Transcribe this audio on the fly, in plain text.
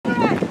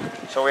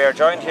So we are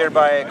joined here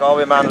by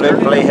Galway man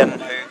Luke Bleahan,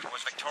 who was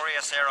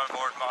victorious there on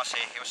board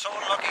Mossy. He was so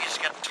unlucky he's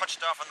getting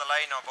touched off on the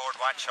line on board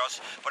Watch Us,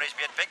 but he's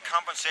made big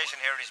compensation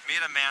here. He's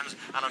made amends,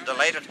 and I'm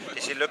delighted to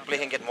see Luke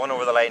Bleahan getting one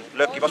over the line.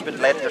 Luke, you must be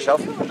delighted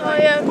yourself. Oh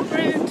yeah,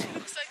 brilliant. He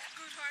looks like a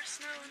good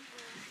horse now, and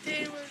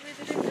Dane will really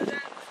didn't go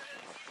down for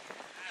him.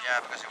 Yeah,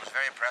 because it was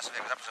very impressive.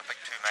 It was up to a big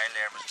 2 mile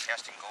there, was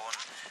testing going.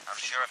 I'm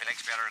sure if he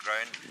likes better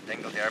ground,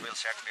 Dingle Derby will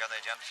certainly be on the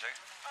agenda too.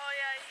 Oh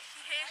yeah,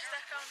 he hated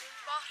that down the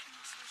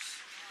bottoms.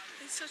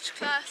 He's such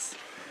class.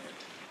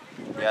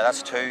 Yeah,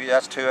 that's two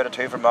out of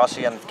 2 for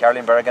Mossy, and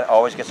Caroline Berrigan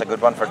always gets a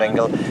good one for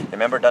Dingle.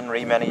 Remember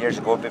Dunree many years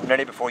ago,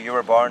 nearly before you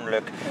were born,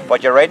 Luke.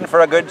 But you're riding for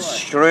a good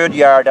shrewd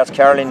yard. That's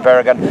Caroline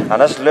Berrigan, and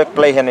that's Luke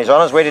Bleahan. He's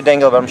on his way to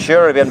Dingle, but I'm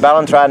sure he'll be in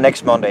Ballantrae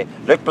next Monday.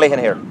 Luke Bleahan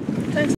here.